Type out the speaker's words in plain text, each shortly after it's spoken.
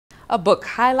A book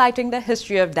highlighting the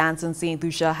history of dance in Saint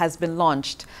Lucia has been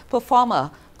launched.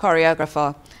 Performer,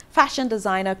 choreographer, fashion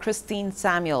designer Christine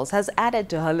Samuels has added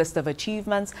to her list of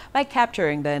achievements by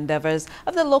capturing the endeavors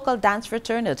of the local dance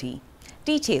fraternity.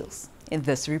 Details in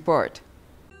this report.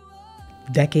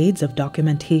 Decades of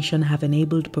documentation have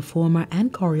enabled performer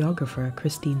and choreographer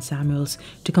Christine Samuels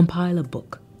to compile a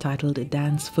book titled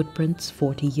Dance Footprints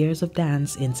 40 Years of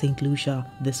Dance in Saint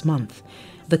Lucia this month.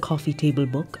 The coffee table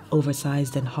book,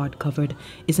 oversized and hard-covered,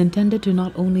 is intended to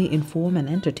not only inform and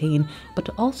entertain, but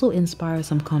to also inspire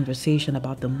some conversation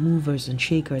about the movers and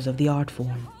shakers of the art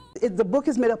form. The book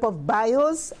is made up of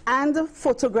bios and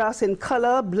photographs in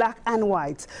color, black and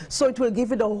white. So it will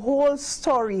give you the whole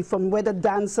story from where the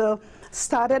dancer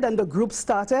started and the group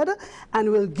started,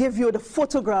 and will give you the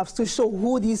photographs to show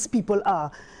who these people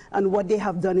are and what they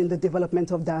have done in the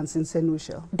development of dance in Saint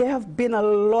Lucia. There have been a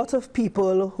lot of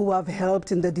people who have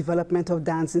helped in the development of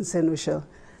dance in Saint Lucia.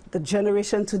 The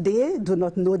generation today do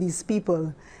not know these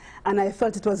people, and I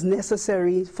felt it was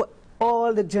necessary for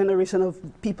all the generation of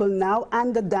people now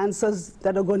and the dancers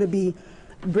that are going to be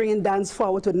bringing dance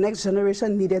forward to the next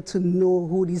generation needed to know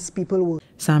who these people were.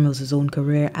 Samuels' own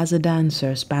career as a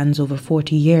dancer spans over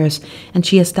 40 years, and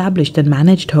she established and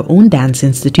managed her own dance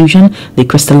institution, the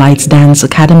Crystallites Dance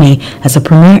Academy, as a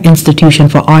premier institution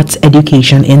for arts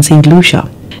education in St. Lucia.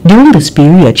 During this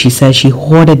period, she says she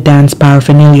hoarded dance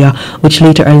paraphernalia, which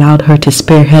later allowed her to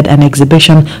spearhead an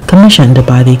exhibition commissioned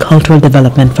by the Cultural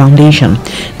Development Foundation.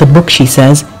 The book, she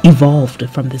says, evolved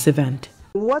from this event.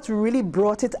 What really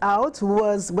brought it out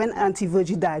was when Auntie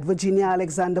Virgie died. Virginia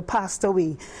Alexander passed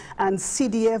away, and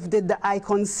CDF did the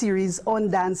Icon series on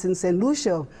dance in St.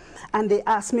 Lucia, and they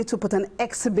asked me to put an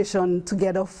exhibition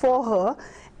together for her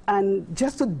and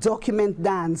just to document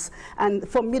dance. And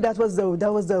for me, that was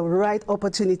the right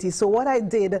opportunity. So what I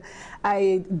did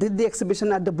the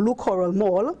exhibition at the Blue Coral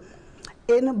Mall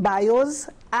in bios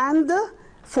and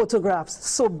photographs.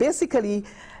 So basically,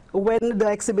 when the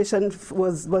exhibition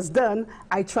was done,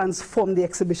 I transformed the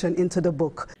exhibition into the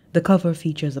book. The cover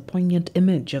features a poignant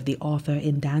image of the author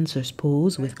in dancer's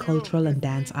pose with cultural and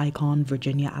dance icon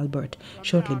Virginia Albert,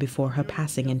 shortly before her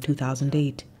passing in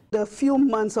 2008. The few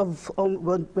months of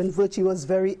when Virgie was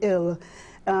very ill,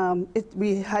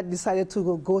 we had decided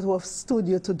to go to a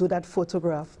studio to do that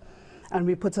photograph. And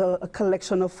we put a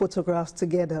collection of photographs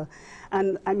together.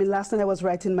 And I mean, last night I was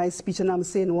writing my speech and I'm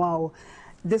saying, wow,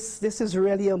 this is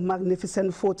really a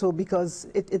magnificent photo because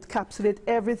it encapsulates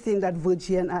everything that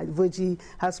Virgie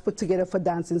has put together for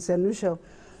dance in Saint Lucia.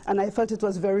 And I felt it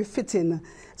was very fitting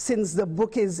since the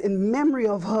book is in memory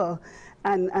of her,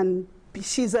 and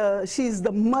she's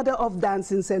the mother of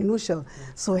dance in Saint Lucia.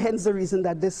 So hence the reason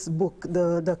that this book,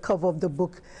 the cover of the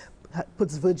book,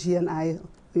 puts Virgie and I,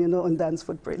 on Dance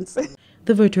Footprints.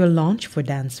 The virtual launch for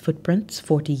Dance Footprints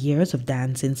 40 Years of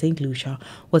Dance in St. Lucia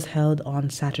was held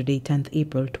on Saturday, 10th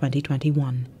April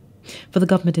 2021. For the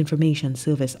Government Information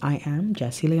Service, I am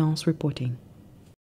Jessie Leonce reporting.